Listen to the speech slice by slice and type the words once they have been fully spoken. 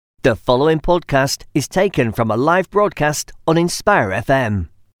The following podcast is taken from a live broadcast on Inspire FM.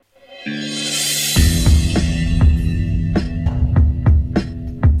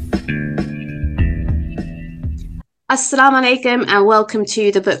 Assalamu alaikum and welcome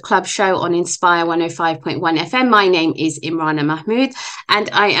to the book club show on Inspire 105.1 FM. My name is Imrana Mahmood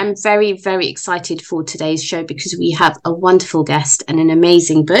and I am very, very excited for today's show because we have a wonderful guest and an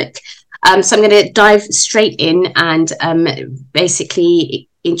amazing book. So I'm going to dive straight in and basically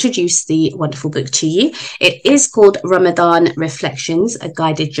introduce the wonderful book to you. It is called Ramadan Reflections, a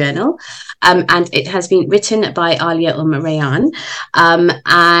guided journal, and it has been written by Aliyah Raiyaan,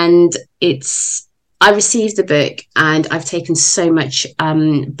 and I received the book and I've taken so much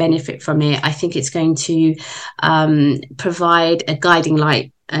benefit from it. I think it's going to provide a guiding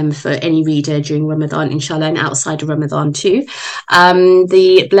light for any reader during Ramadan, inshallah, and outside of Ramadan too.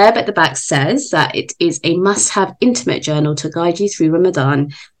 The blurb at the back says that it is a must-have intimate journal to guide you through Ramadan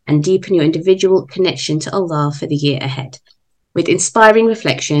and deepen your individual connection to Allah for the year ahead. With inspiring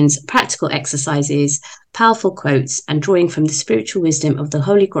reflections, practical exercises, powerful quotes, and drawing from the spiritual wisdom of the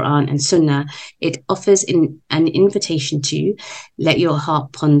Holy Quran and Sunnah, it offers an invitation to let your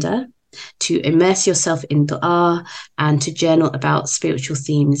heart ponder, to immerse yourself in dua, and to journal about spiritual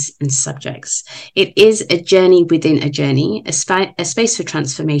themes and subjects. It is a journey within a journey, a space for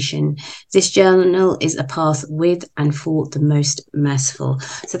transformation. This journal is a path with and for the most merciful.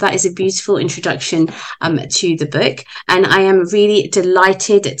 So that is a beautiful introduction to the book. And I am really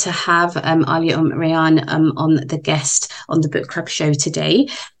delighted to have Aliyah Raiyaan on the guest on the book club show today.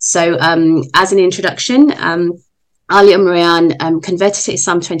 So as an introduction, Aliyah Raiyaan converted to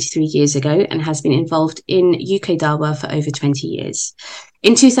Islam 23 years ago and has been involved in UK Dawah for over 20 years.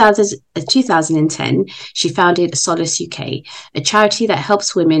 In 2010, she founded Solace UK, a charity that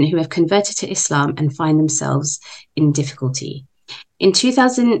helps women who have converted to Islam and find themselves in difficulty. In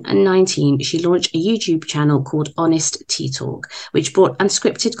 2019, she launched a YouTube channel called Honest Tea Talk, which brought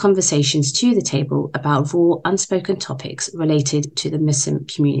unscripted conversations to the table about raw, unspoken topics related to the Muslim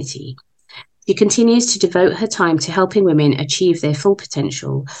community. She continues to devote her time to helping women achieve their full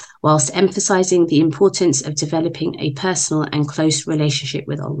potential, whilst emphasizing the importance of developing a personal and close relationship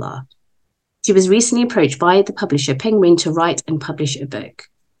with Allah. She was recently approached by the publisher Penguin to write and publish a book.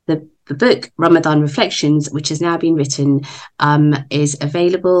 The book, Ramadan Reflections, which has now been written, is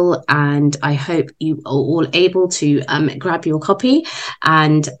available, and I hope you are all able to grab your copy,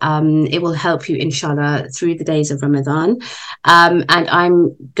 and it will help you, inshallah, through the days of Ramadan. And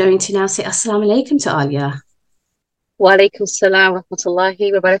I'm going to now say Assalamu alaikum to Aliyah. Wa alaikum salam wa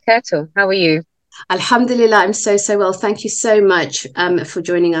rahmatullahi wa barakatuh. How are you? Alhamdulillah, I'm so well. Thank you so much for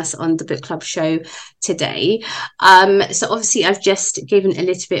joining us on the book club show today. So obviously I've just given a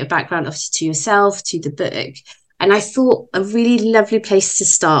little bit of background obviously to yourself, to the book, and I thought a really lovely place to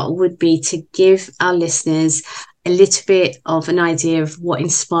start would be to give our listeners a little bit of an idea of what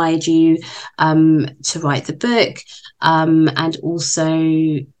inspired you to write the book, and also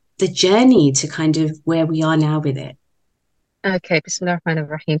the journey to kind of where we are now with it. Okay, Bismillah ar-Rahman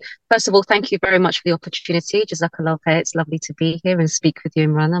ar-Rahim. First of all, thank you very much for the opportunity. Jazakallah khair. It's lovely to be here and speak with you,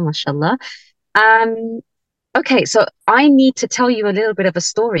 Imrana, mashallah. Okay, so I need to tell you a little bit of a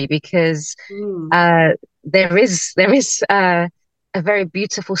story because there is a very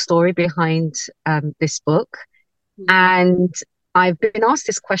beautiful story behind this book. And I've been asked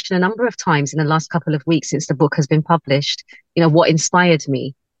this question a number of times in the last couple of weeks since the book has been published, you know, what inspired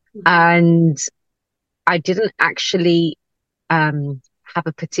me. And I didn't actually have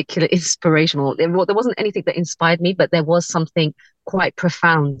a particular inspiration, or there wasn't anything that inspired me, but there was something quite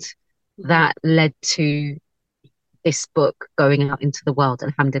profound that led to this book going out into the world,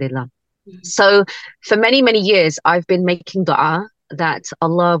 alhamdulillah. So for many years I've been making dua that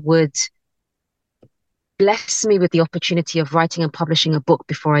Allah would bless me with the opportunity of writing and publishing a book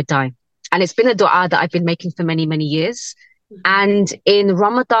before I die. And it's been a dua that I've been making for many years. And in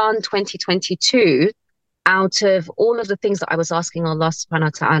Ramadan 2022, out of all of the things that I was asking Allah subhanahu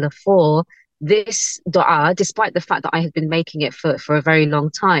wa ta'ala for, this dua, despite the fact that I had been making it for a very long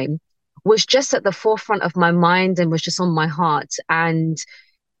time, was just at the forefront of my mind and was just on my heart. And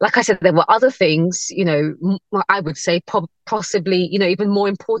like I said, there were other things, you know, I would say possibly, you know, even more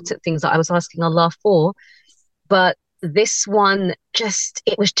important things that I was asking Allah for. But this one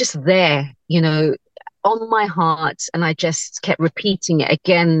it was just there, you know, on my heart. And I just kept repeating it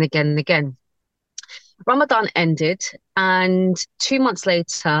again and again and again. Ramadan ended, and 2 months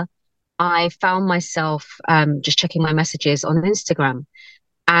later, I found myself just checking my messages on Instagram.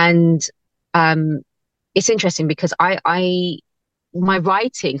 And it's interesting because my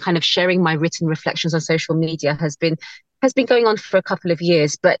writing, kind of sharing my written reflections on social media, has been has been going on for a couple of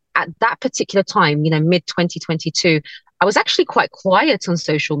years, but at that particular time, mid 2022, I was actually quite quiet on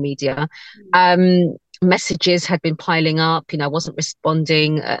social media. Messages had been piling up. I wasn't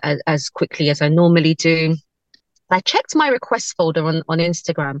responding as quickly as I normally do. I checked my request folder on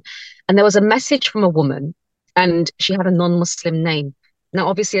Instagram, and there was a message from a woman, and she had a non-Muslim name. Now,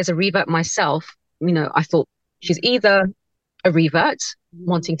 obviously, as a revert myself, I thought she's either a revert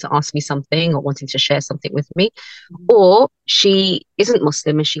wanting to ask me something or wanting to share something with me, or she isn't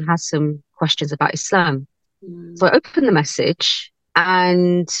Muslim and she has some questions about Islam. So I opened the message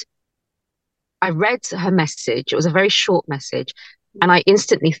and I read her message. It was a very short message, and I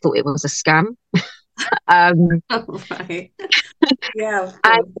instantly thought it was a scam. Right. Yeah.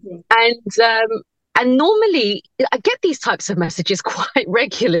 And normally I get these types of messages quite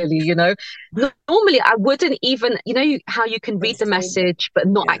regularly. Normally I wouldn't even, how you can read the message but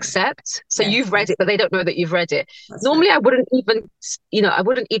not accept. So you've read it, but they don't know that you've read it. That's normally right. I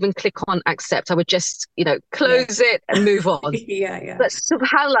wouldn't even click on accept. I would just, close it and move on. Yeah. But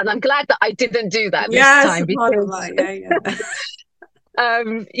subhanAllah, and I'm glad that I didn't do that this time, because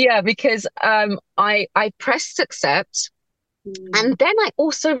because I pressed accept, and then I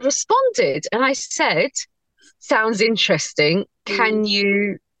also responded and I said, sounds interesting, can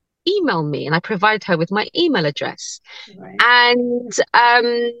you email me? And I provided her with my email address. Right. And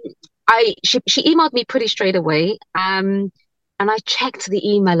she emailed me pretty straight away, and I checked the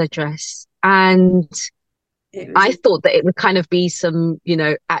email address, and I thought that it would kind of be some,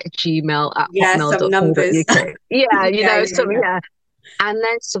 at Gmail, at hotmail.co.uk. Some numbers. Yeah. And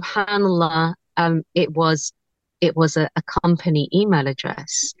then subhanallah, it was a company email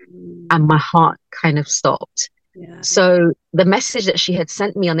address, and my heart kind of stopped. Yeah. So the message that she had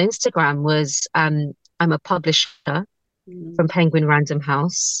sent me on Instagram was, I'm a publisher from Penguin Random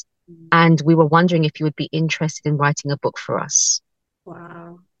House, and we were wondering if you would be interested in writing a book for us.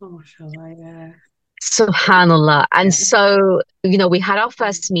 Wow. Oh, mashallah, yeah. Subhanallah. And so, we had our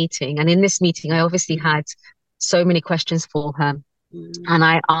first meeting, and in this meeting, I obviously had so many questions for her. And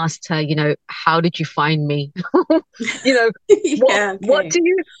I asked her, how did you find me? What do you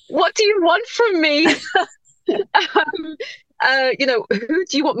want from me? Who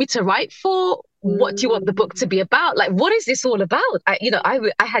do you want me to write for? What do you want the book to be about? Like, what is this all about? I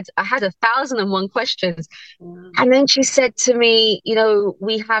had 1,001 questions. And then she said to me,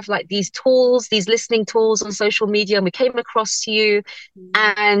 we have like these tools, these listening tools on social media, and we came across you,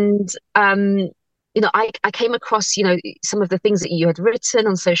 and I came across, some of the things that you had written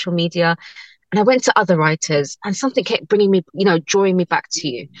on social media, and I went to other writers, and something kept bringing me, drawing me back to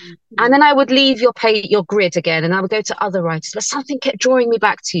you. And then I would leave your grid again, and I would go to other writers, but something kept drawing me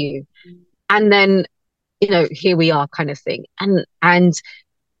back to you. And then, here we are, kind of thing. And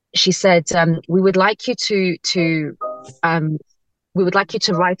she said, we would like you to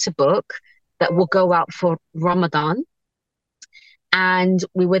write a book that will go out for Ramadan. And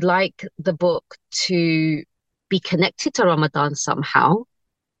we would like the book to be connected to Ramadan somehow.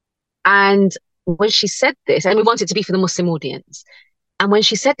 And when she said this, and we want it to be for the Muslim audience. And when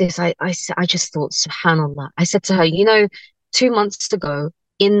she said this, I just thought, subhanAllah. I said to her, 2 months ago,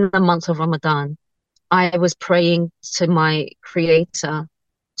 in the month of Ramadan, I was praying to my creator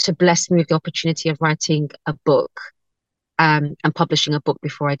to bless me with the opportunity of writing a book and publishing a book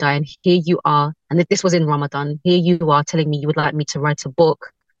before I die. And here you are, and this was in Ramadan, here you are telling me you would like me to write a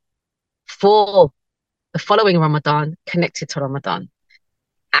book for the following Ramadan, connected to Ramadan.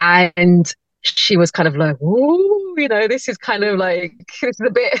 And she was kind of like, ooh, this is kind of like, this is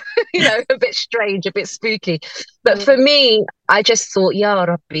a bit, a bit strange, a bit spooky. But for me, I just thought, Ya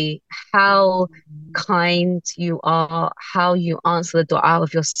Rabbi, how kind you are, how you answer the dua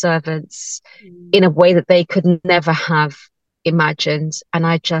of your servants in a way that they could never have imagined. And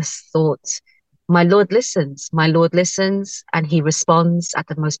I just thought, my Lord listens, and he responds at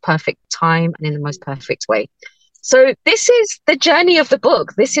the most perfect time and in the most perfect way. So this is the journey of the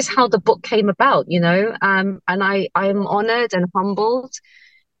book. This is how the book came about, and I am honored and humbled.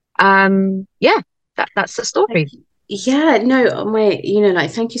 That's the story. Yeah, no,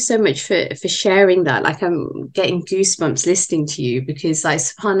 thank you so much for sharing that. Like, I'm getting goosebumps listening to you, because like,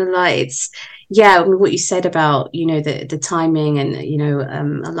 subhanAllah, it's, what you said about, the timing and,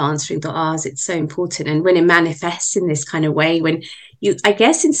 Allah answering du'as, it's so important. And when it manifests in this kind of way, when you, I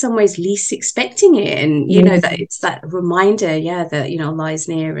guess, in some ways least expecting it, and, that it's that reminder, that, Allah is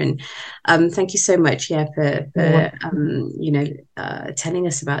near. And thank you so much, for telling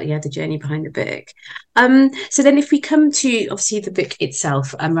us about, the journey behind the book. So then if we come to, obviously, the book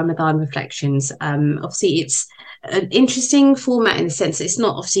itself, Ramadan Reflections, obviously it's an interesting format in the sense that it's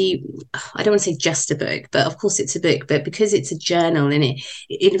not obviously, I don't want to say just a book, but of course it's a book, but because it's a journal and it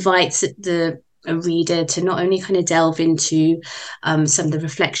invites a reader to not only kind of delve into some of the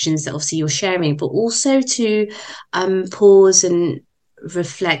reflections that obviously you're sharing, but also to pause and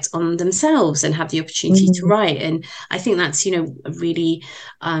reflect on themselves and have the opportunity to write. And I think that's, a really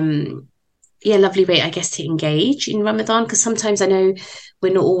lovely way, I guess, to engage in Ramadan, because sometimes I know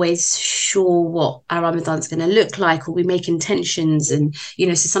we're not always sure what our Ramadan's going to look like, or we make intentions, and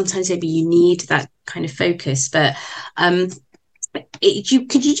so sometimes maybe you need that kind of focus. But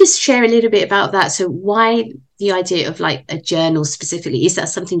could you just share a little bit about that? So why the idea of like a journal specifically? Is that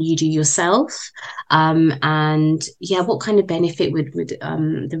something you do yourself? And what kind of benefit would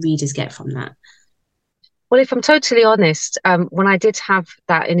the readers get from that? Well, if I'm totally honest, when I did have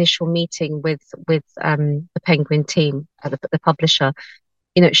that initial meeting with the Penguin team, the publisher,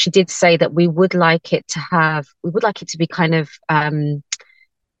 she did say that we would like it to be kind of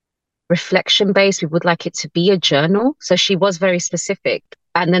reflection based. We would like it to be a journal. So she was very specific,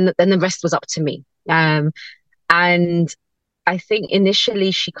 and then the rest was up to me. And I think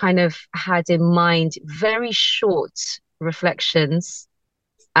initially she kind of had in mind very short reflections,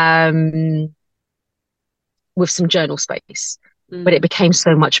 with some journal space, but it became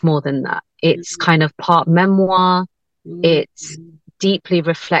so much more than that. It's kind of part memoir. It's deeply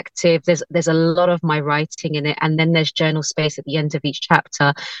reflective. There's a lot of my writing in it, and then there's journal space at the end of each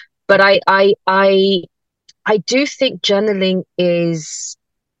chapter. But I do think journaling is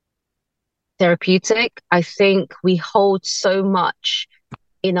therapeutic. I think we hold so much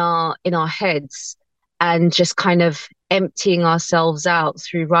in our heads, and just kind of emptying ourselves out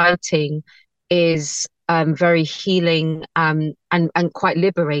through writing is very healing, and quite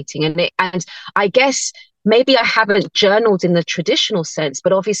liberating. And I guess maybe I haven't journaled in the traditional sense,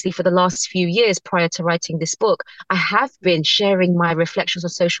 but obviously for the last few years prior to writing this book, I have been sharing my reflections on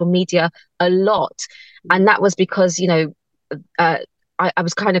social media a lot. And that was because, I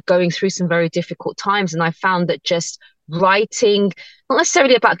was kind of going through some very difficult times, and I found that just writing, not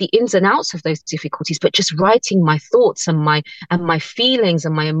necessarily about the ins and outs of those difficulties, but just writing my thoughts and my feelings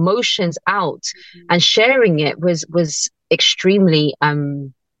and my emotions out and sharing it was extremely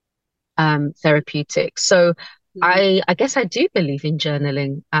therapeutic. So I guess I do believe in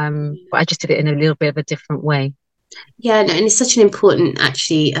journaling, but I just did it in a little bit of a different way. Yeah, no, and it's such an important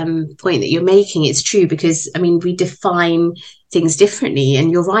actually point that you're making. It's true, because I mean, we define things differently, and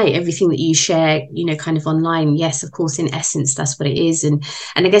you're right, everything that you share, kind of online, yes, of course, in essence that's what it is. And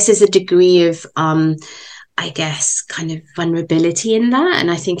I guess there's a degree of I guess kind of vulnerability in that. And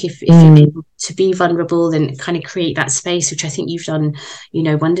I think if you're able to be vulnerable and kind of create that space, which I think you've done,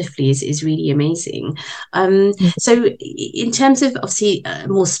 wonderfully, is really amazing. So in terms of obviously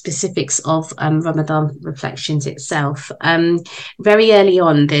more specifics of Ramadan reflections itself, very early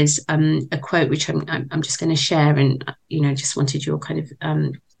on, there's a quote which I'm just going to share, and just wanted your kind of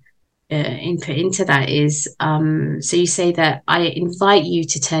input into that. Is so you say that I invite you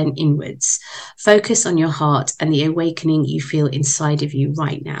to turn inwards, focus on your heart and the awakening you feel inside of you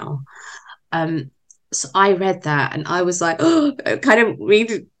right now. So I read that and I was like, oh, kind of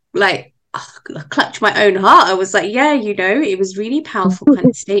really like clutch my own heart. I was like, yeah, it was really powerful kind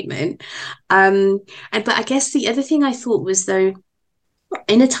of statement. But I guess the other thing I thought was, though,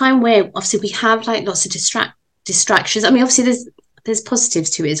 in a time where obviously we have like lots of distractions. I mean, obviously there's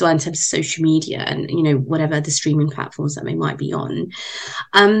positives to it as well in terms of social media and whatever the streaming platforms that we might be on,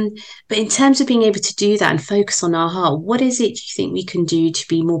 but in terms of being able to do that and focus on our heart, what is it you think we can do to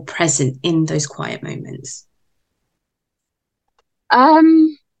be more present in those quiet moments? How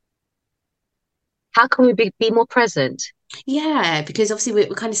can we be more present? Yeah, because obviously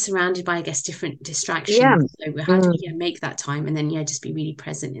we're kind of surrounded by, I guess, different distractions. So how do we make that time and then just be really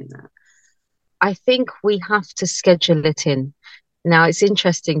present in that? I think we have to schedule it in. Now, it's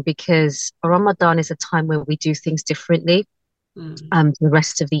interesting because Ramadan is a time where we do things differently the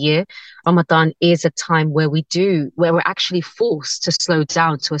rest of the year. Ramadan is a time where we're actually forced to slow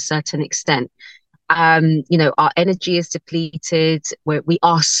down to a certain extent. Our energy is depleted, we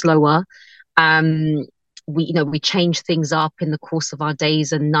are slower. We change things up in the course of our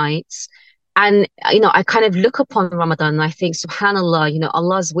days and nights. And, I kind of look upon Ramadan and I think, subhanAllah,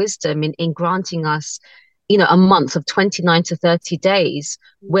 Allah's wisdom in granting us a month of 29 to 30 days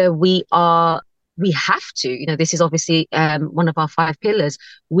where we have to, this is obviously one of our 5 pillars,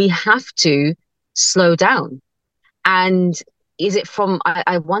 we have to slow down. And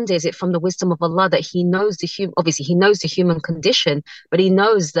I wonder, is it from the wisdom of Allah that he knows obviously he knows the human condition, but he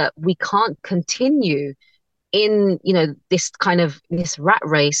knows that we can't continue in, this rat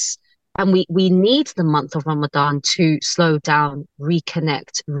race And we need the month of Ramadan to slow down,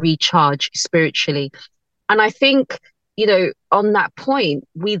 reconnect, recharge spiritually. And I think, on that point,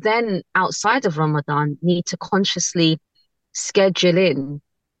 we then, outside of Ramadan, need to consciously schedule in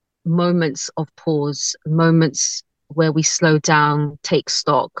moments of pause, moments where we slow down, take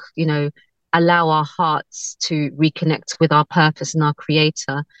stock, allow our hearts to reconnect with our purpose and our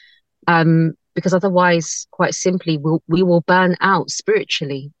creator. Because otherwise, quite simply, we will burn out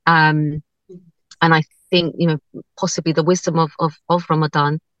spiritually. And I think, possibly the wisdom of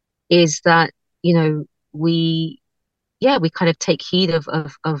Ramadan is that, we kind of take heed of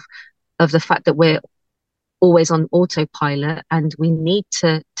the fact that we're always on autopilot, and we need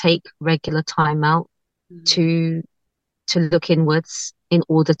to take regular time out to look inwards in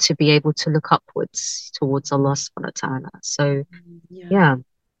order to be able to look upwards towards Allah subhanahu wa ta'ala. So yeah.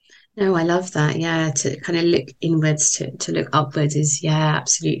 No, I love that. Yeah, to kind of look inwards, to look upwards is, yeah,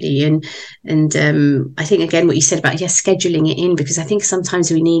 absolutely. And I think again what you said about scheduling it in, because I think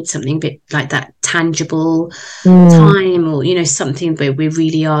sometimes we need something a bit like that tangible time, or something where we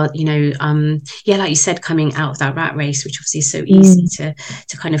really are, like you said, coming out of that rat race, which obviously is so easy to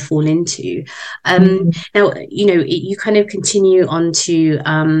kind of fall into. Now, you kind of continue on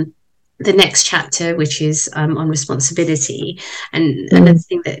to the next chapter, which is on responsibility. And another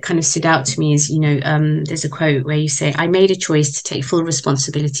thing that kind of stood out to me is, there's a quote where you say, "I made a choice to take full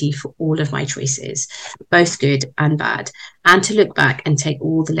responsibility for all of my choices, both good and bad, and to look back and take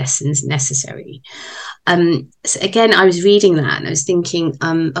all the lessons necessary." So again, I was reading that and I was thinking,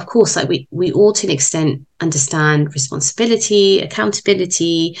 of course, like we all to an extent understand responsibility,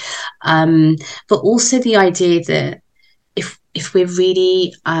 accountability, but also the idea that if we're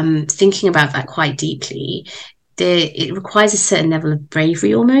really thinking about that quite deeply, it requires a certain level of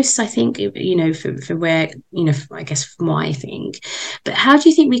bravery almost, I think, for where, I guess from what I think. But how do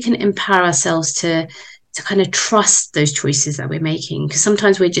you think we can empower ourselves to kind of trust those choices that we're making? Because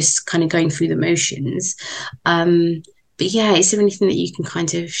sometimes we're just kind of going through the motions. But yeah, is there anything that you can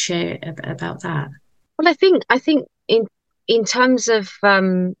kind of share about that? Well, I think in terms of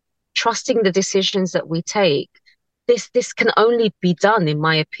trusting the decisions that we take, this can only be done, in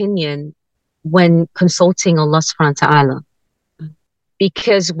my opinion, when consulting Allah subhanahu wa ta'ala.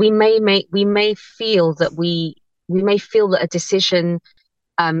 Because we may feel that a decision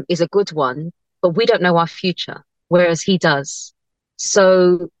is a good one, but we don't know our future, whereas he does.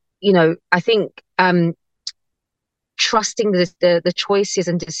 So, I think trusting the choices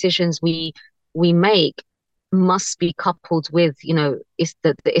and decisions we make must be coupled with, is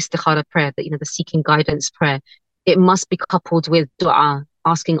the istikhara prayer, the seeking guidance prayer. It must be coupled with dua,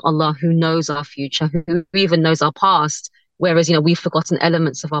 asking Allah, who knows our future, who even knows our past, whereas, we've forgotten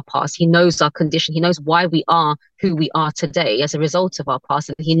elements of our past. He knows our condition. He knows why we are who we are today as a result of our past,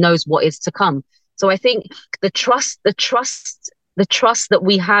 and he knows what is to come. So I think the trust that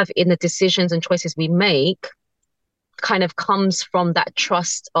we have in the decisions and choices we make kind of comes from that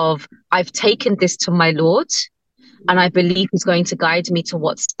trust of, I've taken this to my Lord, and I believe he's going to guide me to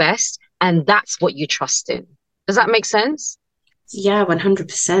what's best, and that's what you trust in. Does that make sense? Yeah,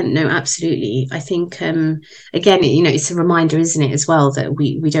 100%. No, absolutely. I think, again, it's a reminder, isn't it, as well, that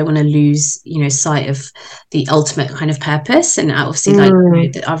we don't want to lose, sight of the ultimate kind of purpose, and obviously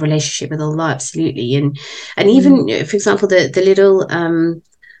our relationship with Allah, absolutely. And even, for example, the little,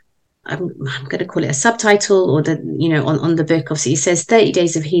 I'm going to call it a subtitle, or on the book, obviously it says 30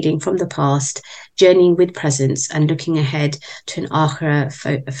 days of healing from the past, journeying with presence and looking ahead to an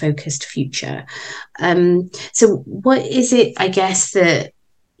akhirah focused future. So what is it, I guess, that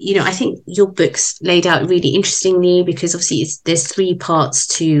I think your book's laid out really interestingly, because obviously there's three parts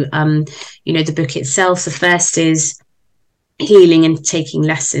to the book itself. The first is healing and taking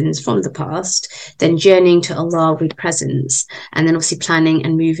lessons from the past, then journeying to Allah with presence, and then obviously planning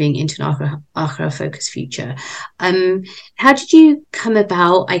and moving into an akhirah focused future. How did you come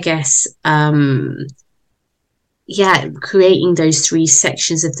about, I guess, creating those three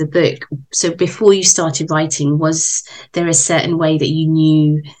sections of the book? So before you started writing, was there a certain way that you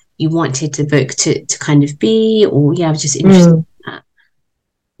knew you wanted the book to kind of be, or I was just interested in that?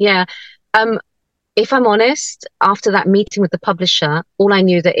 Yeah. If I'm honest, after that meeting with the publisher, all I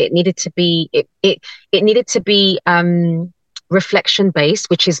knew that it needed to be it needed to be reflection based,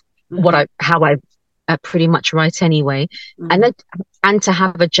 which is how I pretty much write anyway, and to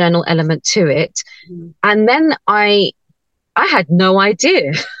have a journal element to it. And then I had no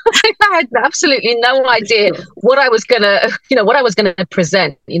idea. I had absolutely no idea what I was gonna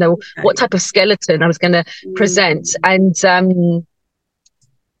present. What type of skeleton I was gonna present, and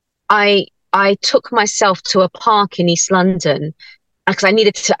I took myself to a park in East London, because I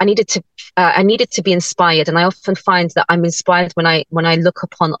needed to be inspired, and I often find that I'm inspired when I look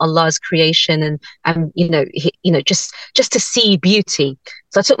upon Allah's creation, and just to see beauty.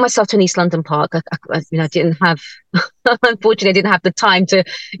 So I took myself to an East London park. I didn't have, unfortunately, I didn't have the time to,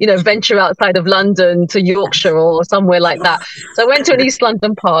 venture outside of London to Yorkshire or somewhere like that. So I went to an East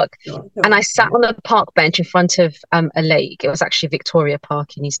London park, and I sat on a park bench in front of a lake. It was actually Victoria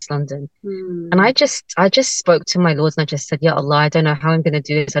Park in East London. And I just spoke to my Lord, and I just said, "Ya Allah, I don't know how I'm going to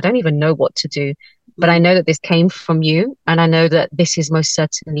do this. I don't even know what to do, but I know that this came from you, and I know that this is most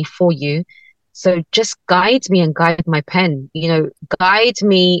certainly for you. So just guide me and guide my pen, guide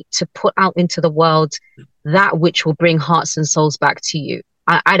me to put out into the world that which will bring hearts and souls back to you.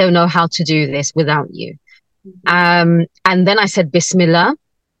 I don't know how to do this without you." And then I said, Bismillah,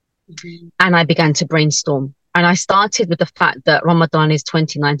 and I began to brainstorm. And I started with the fact that Ramadan is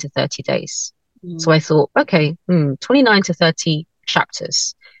 29 to 30 days. So I thought, okay, 29 to 30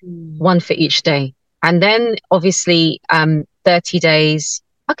 chapters, one for each day. And then obviously 30 days,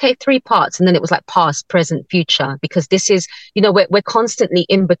 okay, 3 parts. And then it was like past, present, future, because this is, we're constantly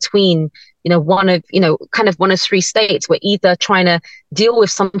in between, one of 3 states. We're either trying to deal with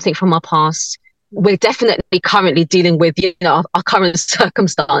something from our past. We're definitely currently dealing with, our current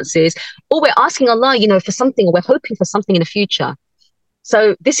circumstances, or we're asking Allah, for something, or we're hoping for something in the future.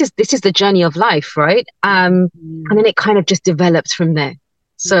 So this is the journey of life, right? And then it kind of just developed from there.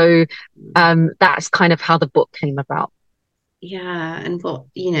 So that's kind of how the book came about. Yeah, and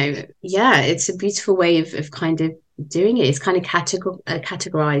it's a beautiful way of kind of doing it. It's kind of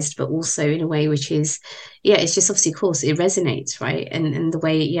categorized, but also in a way which is, it's just obviously, of course, it resonates, right? And the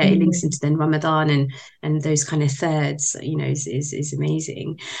way, it links into then Ramadan and those kind of thirds, is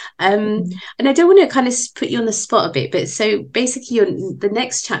amazing. And I don't want to kind of put you on the spot a bit, but so basically the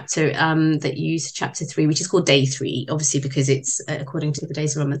next chapter that you use, chapter 3, which is called day 3, obviously because it's according to the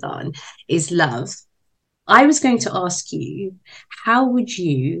days of Ramadan, is love. I was going to ask you, how would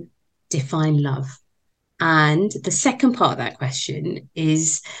you define love? And the second part of that question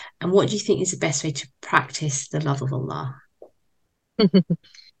is, and what do you think is the best way to practice the love of Allah?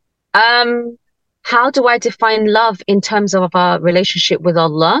 How do I define love in terms of our relationship with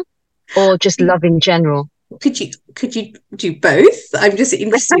Allah, or just love in general? Could you do both? I'm just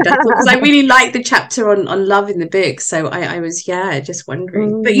interested because I really like the chapter on love in the book. So I was just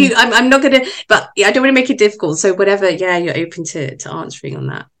wondering. But I'm not gonna. But I don't want to make it difficult. So whatever, you're open to answering on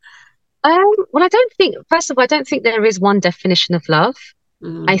that. Well, I don't think. First of all, I don't think there is one definition of love.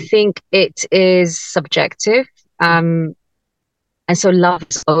 I think it is subjective. And so love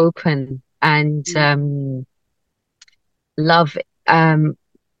is open, and love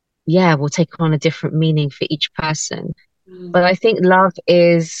will take on a different meaning for each person. But I think love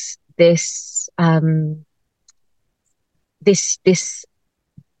is this this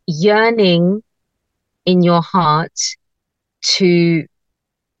yearning in your heart to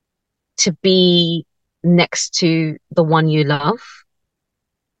be next to the one you love.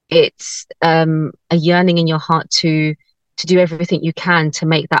 It's a yearning in your heart to do everything you can to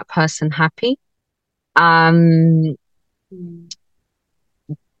make that person happy.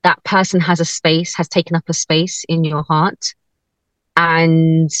 That person has taken up a space in your heart,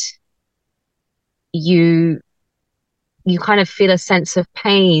 and you kind of feel a sense of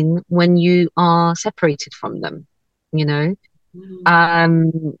pain when you are separated from them,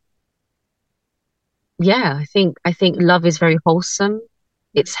 I think love is very wholesome.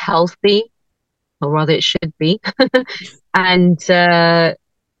 It's healthy, or rather it should be. And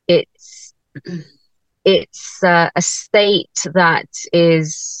it's a state that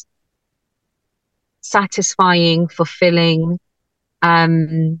is satisfying, fulfilling,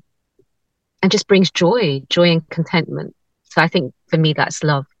 and just brings joy and contentment. So I think for me that's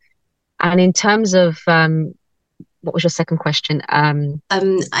love. And in terms of what was your second question?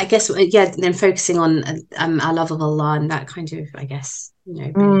 I guess then focusing on our love of Allah and that kind of, I guess,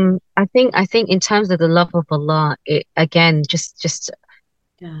 I think in terms of the love of Allah, it again just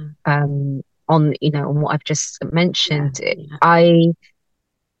on what I've just mentioned,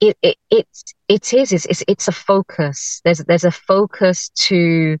 it's a focus. There's a focus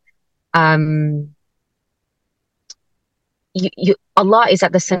to Allah is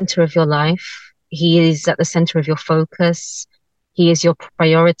at the center of your life. He is at the center of your focus. He is your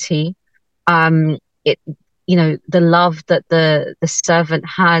priority. The love that the servant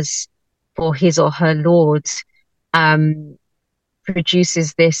has for his or her Lord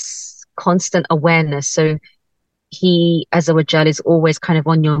produces this constant awareness. So he, Azza wa Jal, is always kind of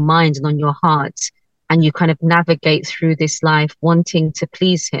on your mind and on your heart, and you kind of navigate through this life wanting to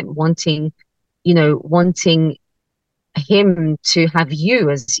please him, wanting him to have you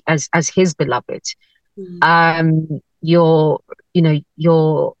as his beloved. Mm. You're,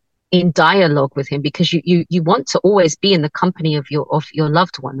 you're in dialogue with him because you want to always be in the company of your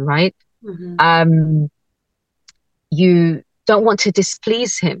loved one, right? Mm-hmm. You don't want to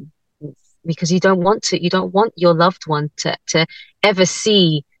displease him because you don't want your loved one to ever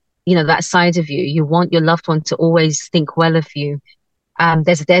see, that side of you. You want your loved one to always think well of you.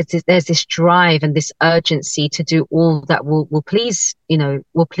 There's this drive and this urgency to do all that will please,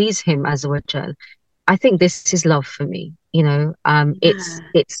 him as well. I think this is love for me. It's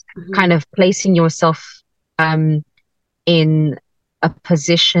Yeah. Mm-hmm. kind of placing yourself in a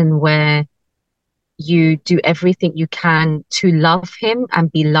position where you do everything you can to love him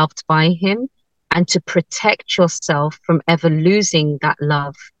and be loved by him and to protect yourself from ever losing that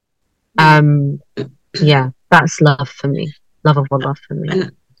love. Mm. Yeah, that's love for me. Love of Allah for me.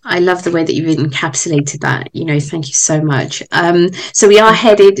 And I love the way that you've encapsulated that. Thank you so much. So we are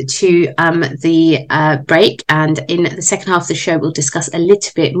headed to the break, and in the second half of the show, we'll discuss a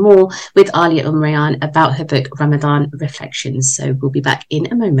little bit more with Aliyah Raiyaan about her book Ramadan Reflections. So we'll be back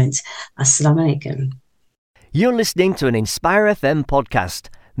in a moment. Assalamu alaikum. You're listening to an Inspire FM podcast,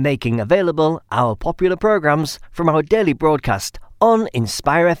 making available our popular programs from our daily broadcast on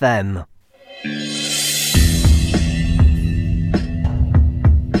Inspire FM.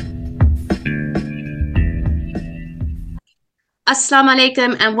 Assalamu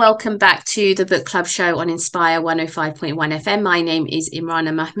alaikum and welcome back to the Book Club show on Inspire 105.1 FM. My name is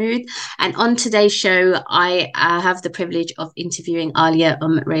Imrana Mahmood, and on today's show I have the privilege of interviewing Aliyah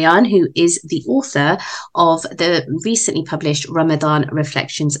Raiyaan, who is the author of the recently published Ramadan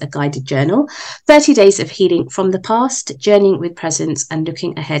Reflections, a guided journal, 30 days of healing from the past, journeying with presence and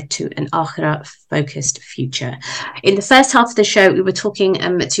looking ahead to an akhirah-focused future. In the first half of the show, we were talking to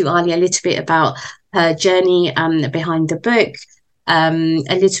Aliyah a little bit about her journey behind the book, a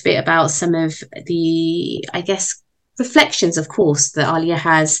little bit about some of the, I guess, reflections, of course, that Aliyah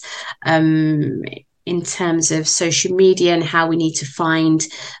has in terms of social media and how we need to find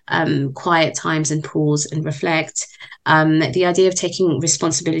quiet times and pause and reflect. The idea of taking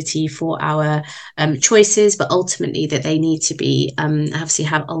responsibility for our choices, but ultimately that they need to be obviously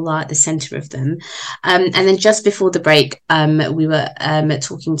have Allah at the center of them. And then just before the break, we were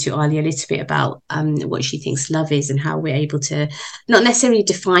talking to Aliyah a little bit about what she thinks love is and how we're able to not necessarily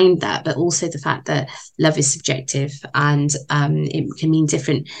define that, but also the fact that love is subjective and it can mean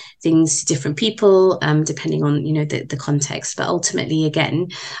different things to different people, depending on the context. But ultimately, again,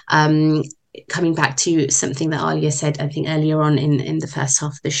 coming back to something that Aliyah said, I think earlier on in the first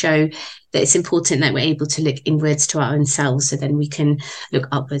half of the show, that it's important that we're able to look inwards to our own selves, so then we can look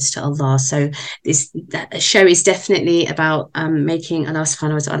upwards to Allah. So that show is definitely about making Allah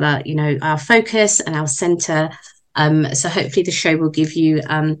subhanahu wa ta'ala, our focus and our center. So hopefully the show will give you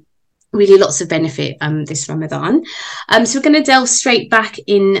really lots of benefit this Ramadan. So we're going to delve straight back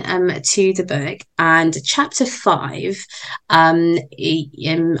in to the book, and chapter 5. Ali,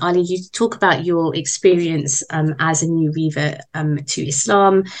 you talk about your experience as a new revert to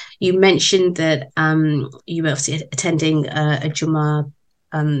Islam. You mentioned that you were obviously attending a Jummah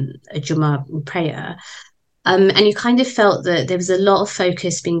prayer, and you kind of felt that there was a lot of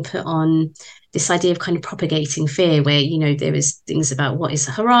focus being put on this idea of kind of propagating fear, where there was things about what is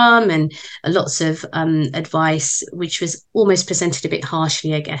haram and lots of advice which was almost presented a bit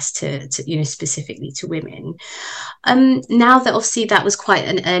harshly, I guess, to specifically to women. Now that obviously that was quite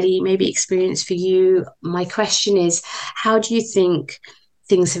an early maybe experience for you, my question is, how do you think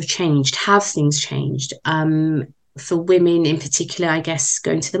things have changed? Have things changed for women in particular, I guess,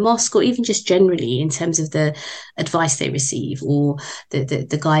 going to the mosque, or even just generally in terms of the advice they receive or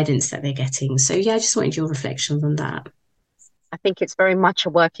the guidance that they're getting? So yeah, I just wanted your reflections on that. I think it's very much a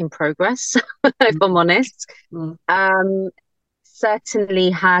work in progress, if I'm honest.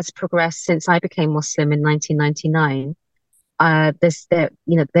 Certainly has progressed since I became Muslim in 1999.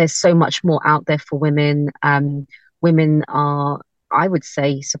 There's so much more out there for women. Women are, I would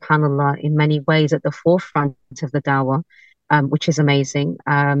say, subhanallah, in many ways at the forefront of the dawah, which is amazing.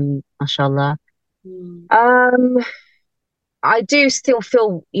 Mashallah. I do still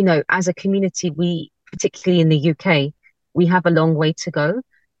feel, as a community, we, particularly in the UK, we have a long way to go.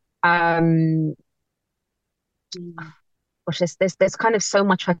 Gosh, there's kind of so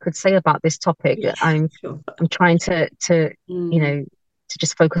much I could say about this topic. Yeah, I'm trying to to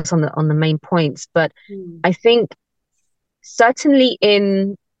just focus on the main points, but I think certainly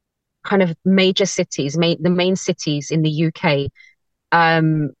in kind of major cities, the main cities in the UK,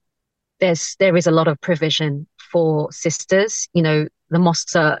 there is a lot of provision for sisters. The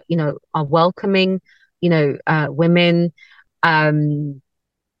mosques are welcoming. women.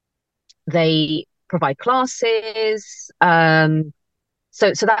 They provide classes. So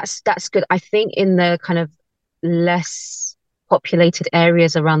that's good. I think in the kind of less populated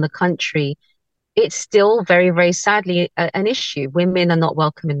areas around the country, it's still very, very sadly an issue. Women are not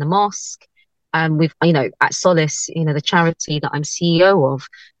welcome in the mosque. We've, at Solace, the charity that I'm CEO of,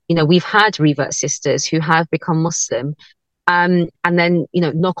 we've had revert sisters who have become Muslim, and then,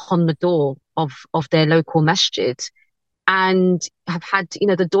 knock on the door of their local masjid and have had,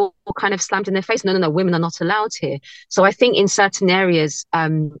 the door kind of slammed in their face. No, no, no, women are not allowed here. So I think in certain areas,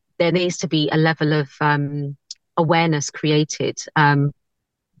 there needs to be a level of awareness created.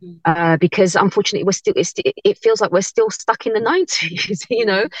 Because unfortunately it feels like we're still stuck in the 90s,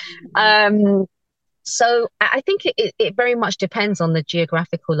 so I think it very much depends on the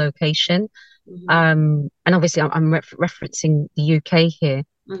geographical location. And obviously I'm referencing the UK here,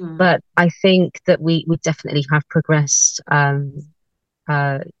 but I think that we definitely have progressed.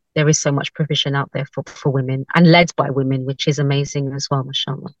 There is so much provision out there for women and led by women, which is amazing as well,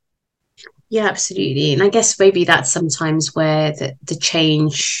 mashallah. Yeah, absolutely. And I guess maybe that's sometimes where the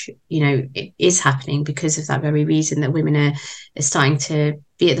change, it is happening because of that very reason, that women are starting to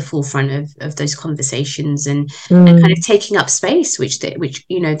be at the forefront of those conversations and kind of taking up space, which they have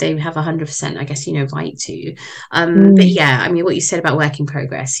 100%, I guess, right to. But yeah, I mean, what you said about work in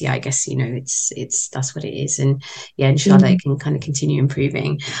progress, yeah, I guess, it's that's what it is. And yeah, inshallah, it can kind of continue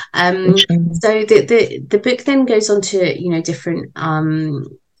improving. So the book then goes on to,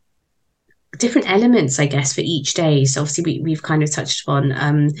 different elements, I guess, for each day. So obviously we've kind of touched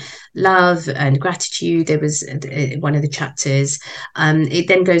on love and gratitude. There was one of the chapters. It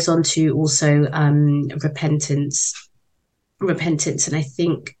then goes on to also repentance, and I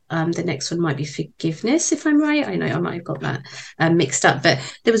think the next one might be forgiveness, if I'm right. I know I might have got that mixed up, but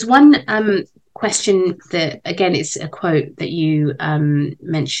there was one question that, again, it's a quote that you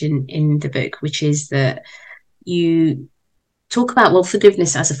mention in the book, which is that you talk about,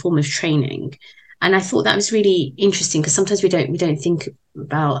 forgiveness as a form of training. And I thought that was really interesting, because sometimes we don't think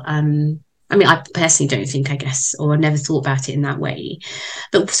about, I mean, I personally don't think, I guess, or I never thought about it in that way.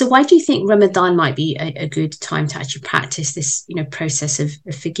 But so why do you think Ramadan might be a good time to actually practice this, process of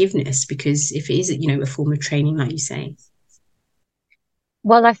forgiveness? Because if it is, a form of training, like you say.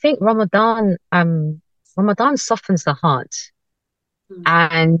 Well, I think Ramadan softens the heart.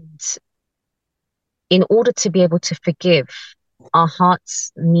 And in order to be able to forgive, our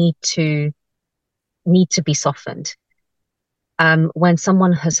hearts need to be softened. When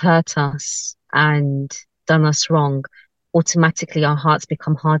someone has hurt us and done us wrong, automatically our hearts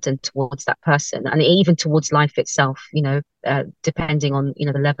become hardened towards that person, and even towards life itself, depending on,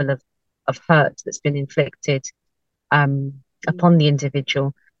 the level of hurt that's been inflicted upon the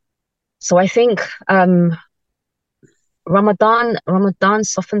individual. So I think Ramadan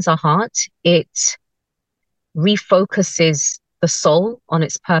softens our heart. It refocuses the soul on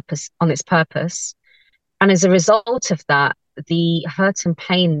its purpose. And as a result of that, the hurt and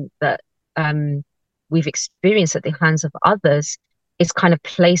pain that we've experienced at the hands of others is kind of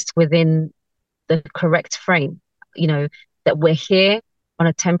placed within the correct frame, that we're here on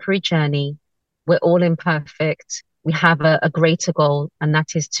a temporary journey. We're all imperfect. We have a greater goal, and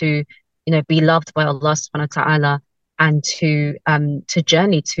that is to, be loved by Allah subhanahu wa ta'ala, and to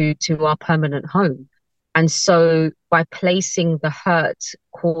journey to our permanent home. And so by placing the hurt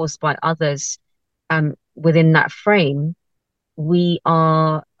caused by others within that frame, we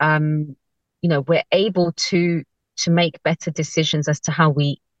are, we're able to make better decisions as to how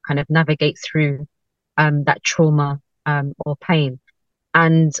we kind of navigate through that trauma or pain.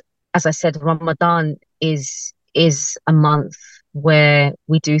 And as I said, Ramadan is a month where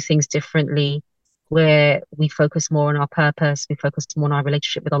we do things differently, where we focus more on our purpose, we focus more on our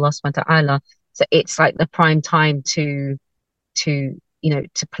relationship with Allah subhanahu wa ta'ala. So it's like the prime time to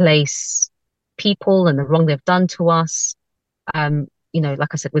place people and the wrong they've done to us, like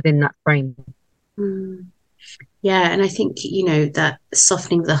I said, within that frame. Yeah, and I think, that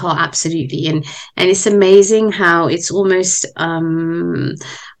softening of the heart, absolutely. And it's amazing how it's almost,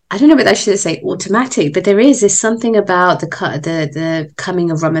 I don't know whether I should say automatic, but there's something about the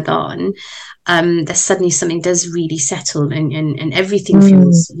coming of Ramadan, that suddenly something does really settle, and everything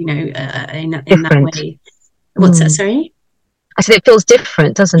feels, in that way. What's that? Sorry? I said it feels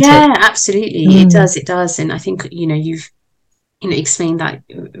different, doesn't it? Yeah, absolutely. It does. And I think, explain that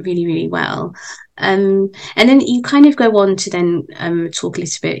really, really well. And then you kind of go on to then talk a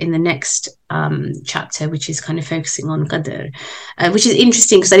little bit in the next chapter, which is kind of focusing on Qadr, which is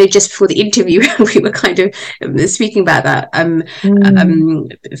interesting because I know just before the interview we were kind of speaking about that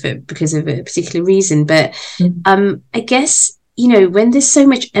because of a particular reason. But I guess, when there's so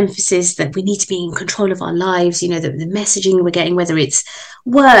much emphasis that we need to be in control of our lives, the messaging we're getting, whether it's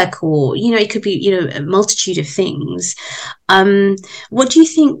work or, it could be, a multitude of things. What do you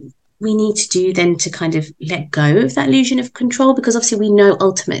think we need to do then to kind of let go of that illusion of control? Because obviously we know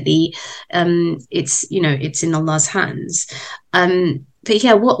ultimately it's in Allah's hands. But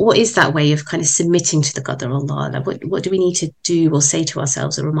yeah, what is that way of kind of submitting to the Qadr of Allah? Like what do we need to do or say to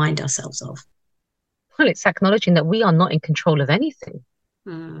ourselves or remind ourselves of? Well, it's acknowledging that we are not in control of anything.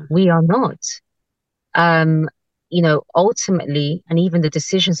 We are not. Ultimately, and even the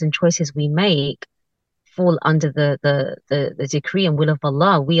decisions and choices we make fall under the decree and will of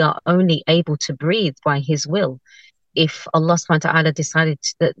Allah. We are only able to breathe by His will. If Allah subhanahu wa ta'ala decided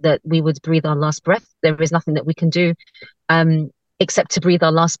that we would breathe our last breath, there is nothing that we can do except to breathe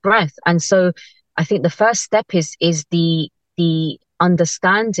our last breath. And so I think the first step is the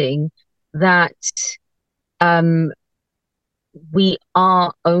understanding that we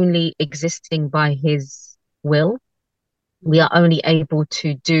are only existing by His will. We are only able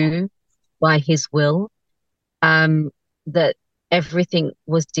to do by His will. That everything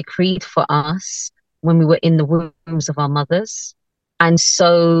was decreed for us when we were in the wombs of our mothers. And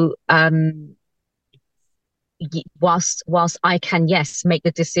so whilst I can, yes, make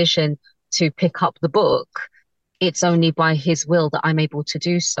the decision to pick up the book, it's only by His will that I'm able to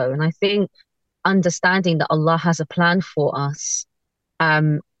do so. And I think understanding that Allah has a plan for us,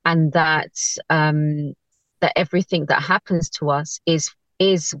 and that that everything that happens to us is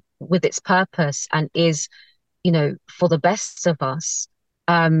with its purpose and is, for the best of us.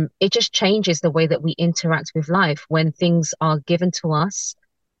 It just changes the way that we interact with life. When things are given to us,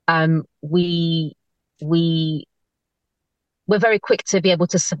 we're very quick to be able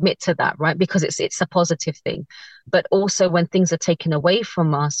to submit to that, right? Because it's a positive thing. But also when things are taken away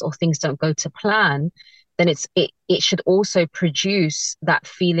from us or things don't go to plan, then it should also produce that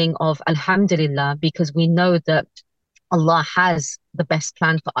feeling of Alhamdulillah, because we know that Allah has the best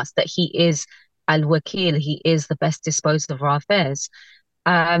plan for us, that He is Al-Wakil, He is the best disposed of our affairs.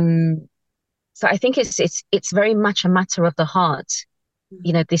 So I think it's very much a matter of the heart,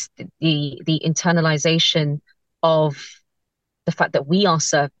 the internalization of the fact that we are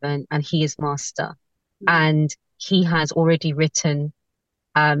servant and He is master, and He has already written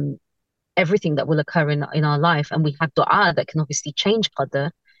everything that will occur in our life. And we have dua that can obviously change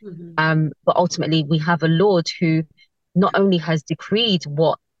Qadr, but ultimately we have a Lord who not only has decreed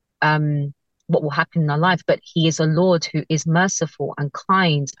what will happen in our life, but He is a Lord who is merciful and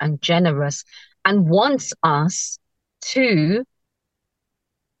kind and generous and wants us to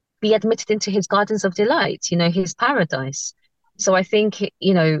be admitted into His gardens of delight, His paradise. So I think,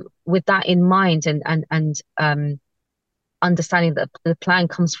 with that in mind and understanding that the plan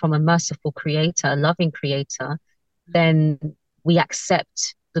comes from a merciful creator, a loving creator, then we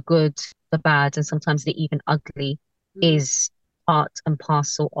accept the good, the bad, and sometimes the even ugly is part and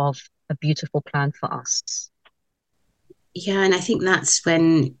parcel of a beautiful plan for us. Yeah, and I think that's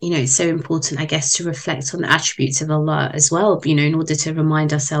when, it's so important, I guess, to reflect on the attributes of Allah as well, in order to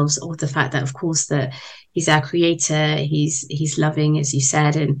remind ourselves of the fact that, of course, that He's our creator, He's loving, as you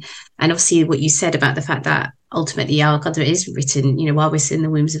said, and obviously what you said about the fact that ultimately our Qadr is written, while we're still in the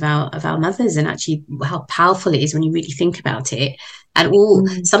wombs of our mothers, and actually how powerful it is when you really think about it. And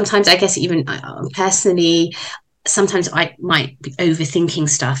sometimes, I guess, even personally, sometimes I might be overthinking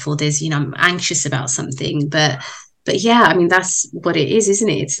stuff, or there's, I'm anxious about something, but yeah, I mean, that's what it is, isn't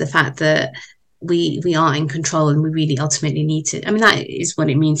it? It's the fact that we are in control, and we really ultimately need to. I mean, that is what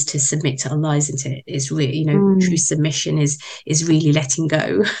it means to submit to Allah, isn't it? Is really, true submission is really letting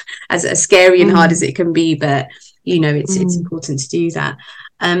go, as scary and hard as it can be. But it's important to do that.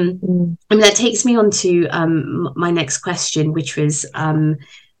 I mean, that takes me on to my next question, which was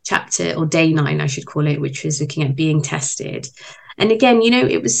chapter, or day 9, I should call it, which was looking at being tested. And again,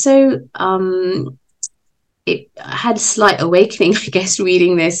 it was so. It had a slight awakening, I guess,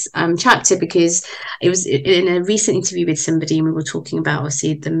 reading this chapter, because it was in a recent interview with somebody, and we were talking about,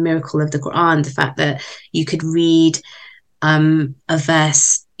 obviously, the miracle of the Quran, the fact that you could read a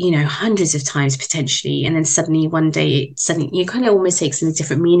verse, hundreds of times potentially, and then suddenly one day it kind of almost takes on a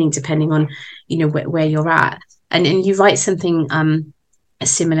different meaning depending on, where you're at. And you write something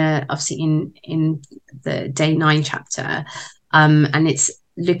similar, obviously, in the day 9 chapter. And it's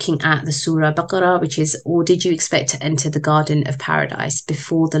looking at the Surah Baqarah, which is, or did you expect to enter the garden of paradise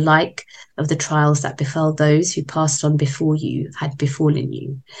before the like of the trials that befell those who passed on before you had befallen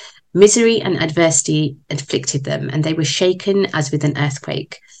you? Misery and adversity afflicted them, and they were shaken as with an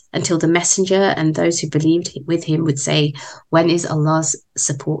earthquake, until the messenger and those who believed with him would say, when is Allah's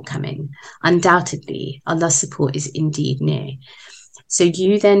support coming? Undoubtedly, Allah's support is indeed near. So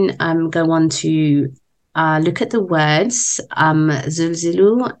you then go on to look at the words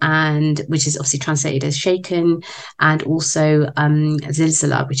zulzilu, and which is obviously translated as shaken, and also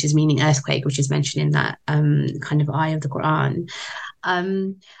zilzala, which is meaning earthquake, which is mentioned in that kind of ayah of the Quran.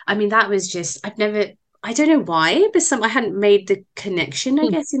 I mean, that was just, I don't know why, but I hadn't made the connection, I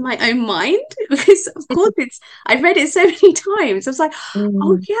guess, in my own mind, because of course I've read it so many times. I was like,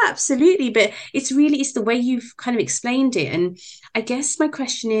 oh yeah, absolutely. But it's the way you've kind of explained it. And I guess my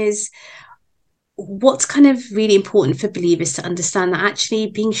question is, what's kind of really important for believers to understand, that actually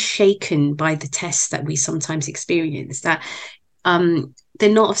being shaken by the tests that we sometimes experience, that they're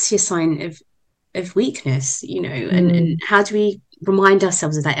not obviously a sign of weakness, you know, and how do we remind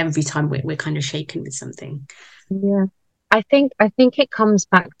ourselves of that every time we're kind of shaken with something? Yeah, I think it comes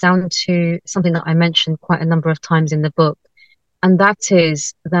back down to something that I mentioned quite a number of times in the book, and that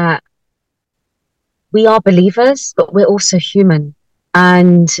is that we are believers, but we're also human.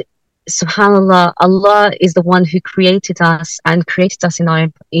 And subhanallah, Allah is the one who created us and created us in our,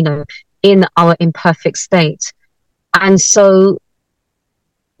 you know, in our imperfect state. And so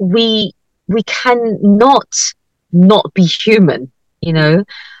we cannot not be human, you know.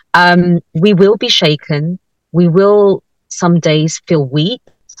 We will be shaken. We will some days feel weak.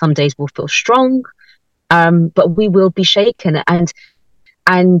 Some days we'll feel strong. But we will be shaken. And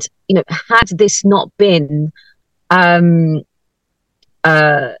you know, had this not been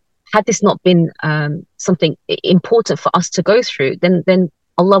something important for us to go through, then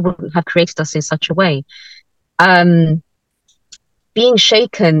Allah wouldn't have created us in such a way. Being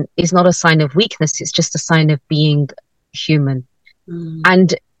shaken is not a sign of weakness, it's just a sign of being human.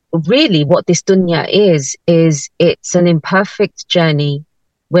 And really what this dunya is it's an imperfect journey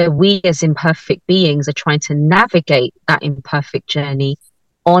where we as imperfect beings are trying to navigate that imperfect journey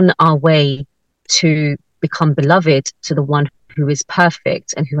on our way to become beloved to the one who is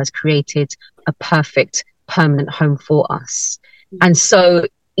perfect and who has created a perfect permanent home for us. And so,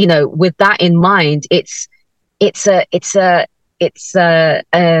 you know, with that in mind, it's a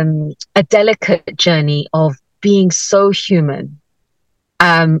delicate journey of being so human,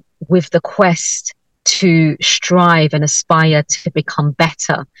 with the quest to strive and aspire to become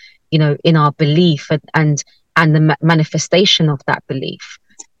better, you know, in our belief and the manifestation of that belief.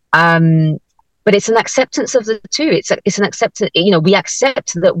 But it's an acceptance of the two. It's an acceptance, you know, we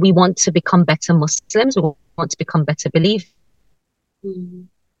accept that we want to become better Muslims, we want to become better believers.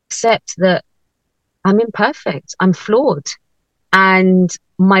 Accept that I'm imperfect, I'm flawed. And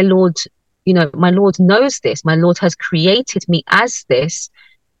my Lord, you know, my Lord knows this. My Lord has created me as this.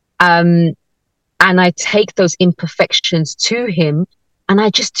 And I take those imperfections to him and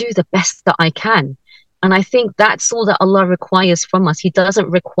I just do the best that I can. And I think that's all that Allah requires from us. He doesn't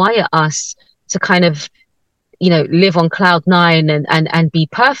require us to kind of, you know, live on cloud nine and be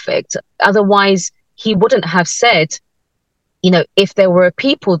perfect. Otherwise, he wouldn't have said, you know, if there were a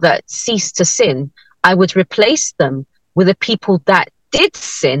people that ceased to sin, I would replace them with a people that did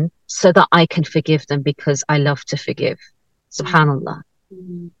sin so that I can forgive them because I love to forgive. Subhanallah.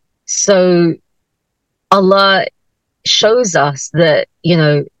 So Allah shows us that, you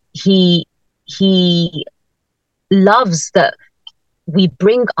know, he loves that we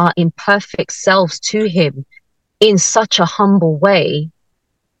bring our imperfect selves to him in such a humble way,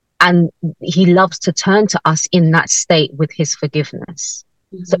 and he loves to turn to us in that state with his forgiveness.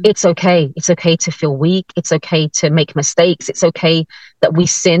 So it's okay to feel weak, it's okay to make mistakes, it's okay that we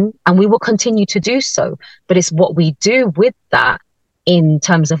sin, and we will continue to do so, but it's what we do with that in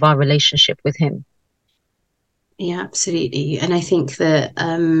terms of our relationship with him. Yeah, absolutely. And I think that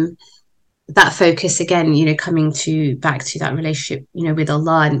that focus again, you know, coming back to that relationship, you know, with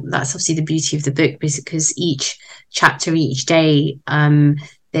Allah, and that's obviously the beauty of the book, because each chapter, each day,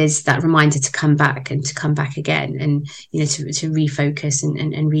 there's that reminder to come back and to come back again, and, you know, to refocus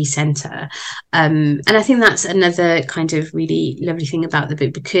and recenter. And I think that's another kind of really lovely thing about the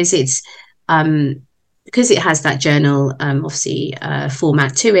book, because it's because it has that journal obviously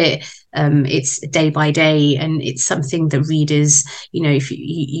format to it. It's day by day, and it's something that readers, you know, if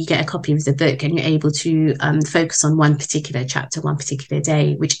you get a copy of the book and you're able to focus on one particular chapter, one particular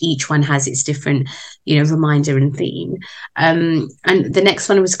day, which each one has its different, you know, reminder and theme. And the next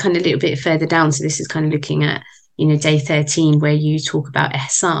one was kind of a little bit further down, so this is kind of looking at, day 13, where you talk about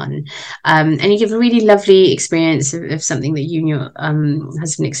ihsan, and you give a really lovely experience of something that you and your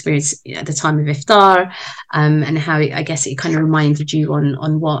husband experienced at the time of iftar, and how I guess it kind of reminded you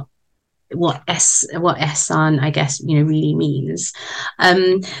on what ihsan, I guess, really means.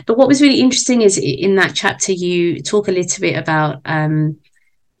 But what was really interesting is in that chapter you talk a little bit about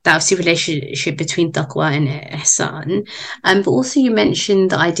that obviously relationship between taqwa and ihsan, but also you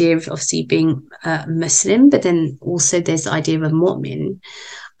mentioned the idea of obviously being Muslim, but then also there's the idea of a mu'min.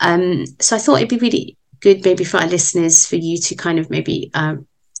 So I thought it'd be really good maybe for our listeners for you to kind of maybe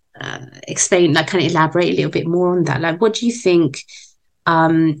explain, like kind of elaborate a little bit more on that. Like, what do you think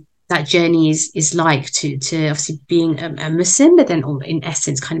that journey is like to obviously being a Muslim, but then in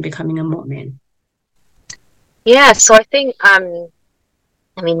essence kind of becoming a mu'min? Yeah, so I think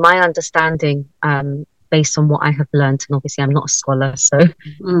my understanding, based on what I have learned, and obviously I'm not a scholar, so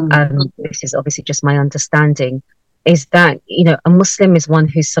this is obviously just my understanding, is that a Muslim is one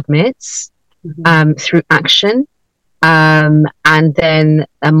who submits through action, and then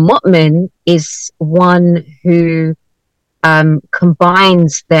a mu'min is one who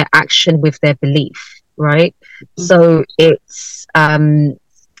combines their action with their belief, right? So it's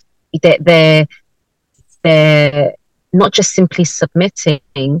they're not just simply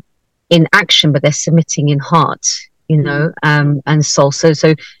submitting in action, but they're submitting in heart, and soul. So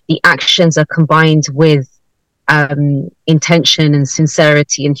the actions are combined with intention and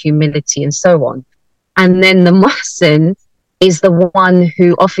sincerity and humility and so on. And then the muhsin is the one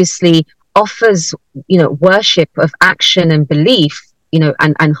who obviously offers, worship of action and belief,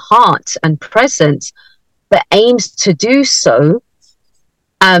 and heart and presence, but aims to do so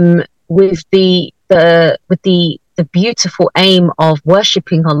with the beautiful aim of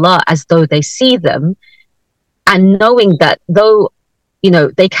worshipping Allah as though they see them, and knowing that though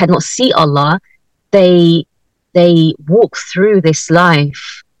they cannot see Allah, they walk through this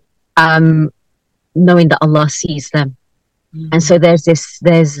life knowing that Allah sees them. And so there's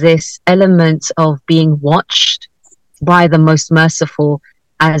this element of being watched by the Most Merciful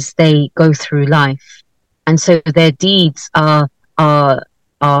as they go through life, and so their deeds are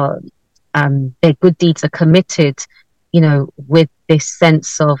their good deeds are committed, with this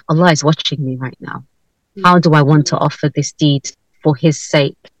sense of Allah is watching me right now. How do I want to offer this deed for His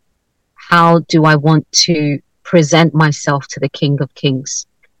sake? How do I want to present myself to the King of Kings?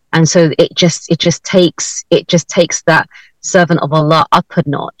 And so it just takes that servant of Allah up a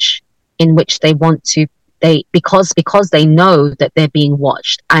notch, in which they want to, because they know that they're being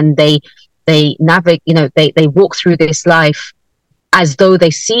watched, and they navigate, they walk through this life as though they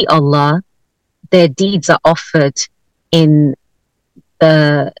see Allah. Their deeds are offered in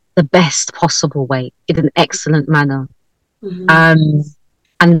the best possible way, in an excellent manner. And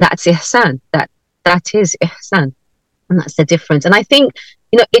that's ihsan. That is ihsan, and that's the difference. And I think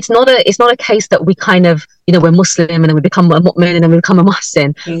it's not a case that we kind of we're Muslim and then we become a mu'min and then we become a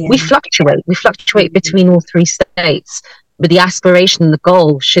muhsin. We fluctuate between all three states, but the aspiration and the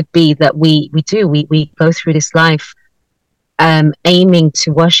goal should be that we go through this life aiming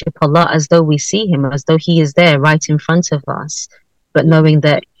to worship Allah as though we see Him, as though He is there right in front of us, but knowing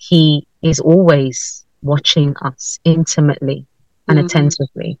that He is always watching us intimately and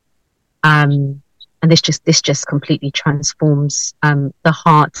attentively. And this just completely transforms the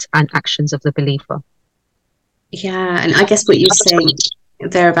heart and actions of the believer. Yeah, and I guess what you're saying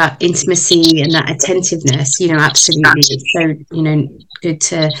there about intimacy and that attentiveness, absolutely. It's so, good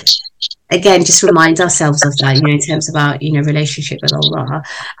to, again, just remind ourselves of that, in terms of our, relationship with Allah.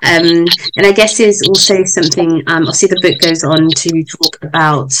 And I guess is also something, obviously the book goes on to talk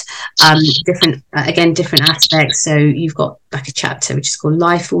about different aspects. So you've got like a chapter which is called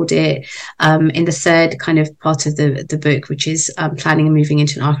Life Audit. In the third kind of part of the book, which is planning and moving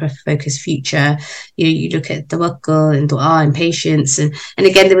into an akhirah-focused future, you look at tawakkul and dua and patience. And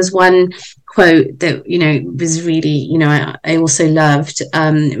again, there was one quote that was really I also loved,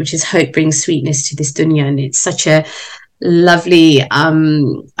 which is hope brings sweetness to this dunya, and it's such a lovely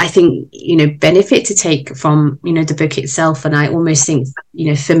I think benefit to take from the book itself. And I almost think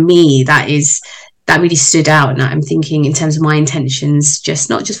for me that really stood out, and I'm thinking in terms of my intentions, just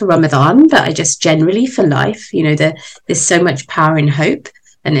not just for Ramadan, but I just generally for life. There's so much power in hope,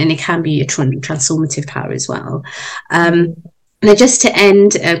 and it can be a transformative power as well. And just to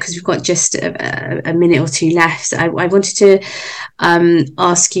end, because we've got just a minute or two left, I wanted to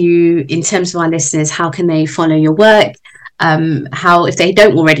ask you, in terms of our listeners, how can they follow your work? How, if they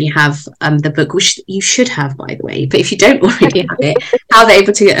don't already have the book, which you should have, by the way, but if you don't already have it, how they're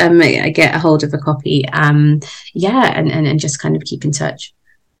able to get a hold of a copy? And just kind of keep in touch.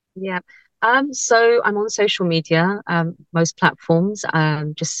 Yeah. So I'm on social media, most platforms.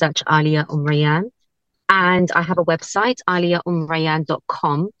 Just search Aliyah Raiyaan. And I have a website,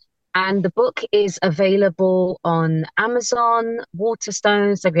 aliyahraiyaan.com. And the book is available on Amazon,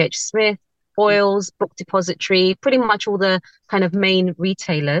 Waterstones, WH Smith, Foyles, Book Depository, pretty much all the kind of main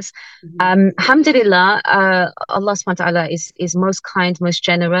retailers. Alhamdulillah, Allah subhanahu wa ta'ala is most kind, most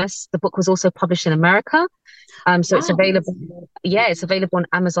generous. The book was also published in America. So it's available, it's available on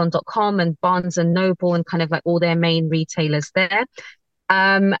Amazon.com and Barnes and Noble and kind of like all their main retailers there.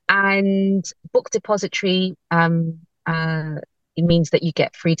 And Book Depository, it means that you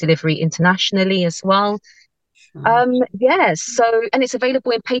get free delivery internationally as well. So, and it's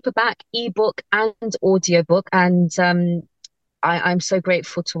available in paperback, ebook, and audiobook. And I'm so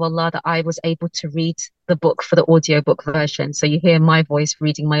grateful to Allah that I was able to read the book for the audiobook version. So you hear my voice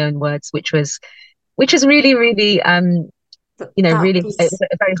reading my own words, which is really, really, really a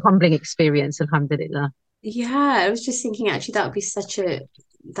very humbling experience, alhamdulillah. Yeah, I was just thinking actually that would be such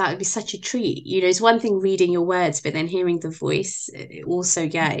a treat. You know, it's one thing reading your words, but then hearing the voice also,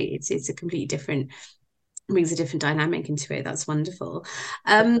 it's a completely different, brings a different dynamic into it. That's wonderful.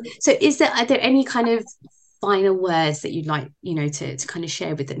 So are there any kind of final words that you'd like, to kind of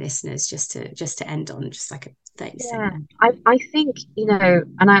share with the listeners just to end on, just like a 30 second? I think,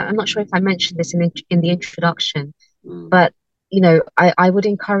 and I'm not sure if I mentioned this in the introduction, but I would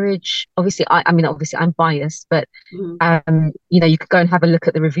encourage, obviously I'm biased, but you could go and have a look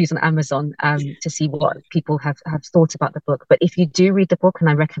at the reviews on Amazon to see what people have thought about the book. But if you do read the book, and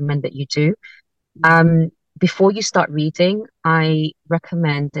I recommend that you do, before you start reading, I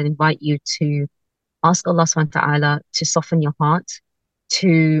recommend and invite you to ask Allah subhanahu wa ta'ala to soften your heart,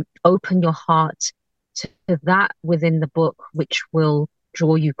 to open your heart to that within the book which will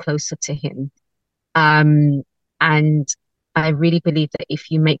draw you closer to him. And I really believe that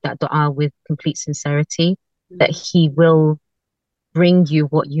if you make that dua with complete sincerity, that he will bring you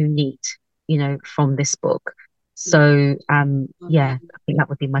what you need, from this book. So, I think that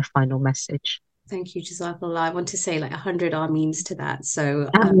would be my final message. Thank you, Jazakallah. I want to say like 100 Ameens to that. So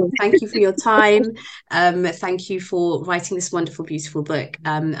thank you for your time. Thank you for writing this wonderful, beautiful book.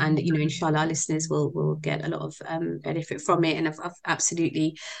 And, inshallah, our listeners will get a lot of benefit from it. And I've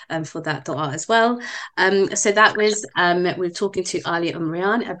absolutely for that dua as well. So that was, we were talking to Aliyah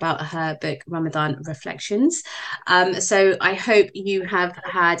Raiyaan about her book, Ramadan Reflections. So I hope you have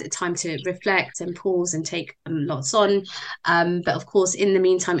had time to reflect and pause and take lots on. But of course, in the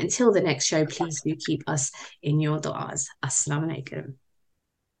meantime, until the next show, please do keep us in your du'as. Assalamu alaikum.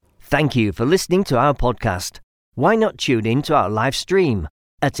 Thank you for listening to our podcast. Why not tune in to our live stream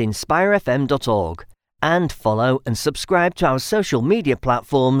at inspirefm.org and follow and subscribe to our social media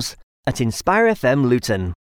platforms at InspireFM Luton.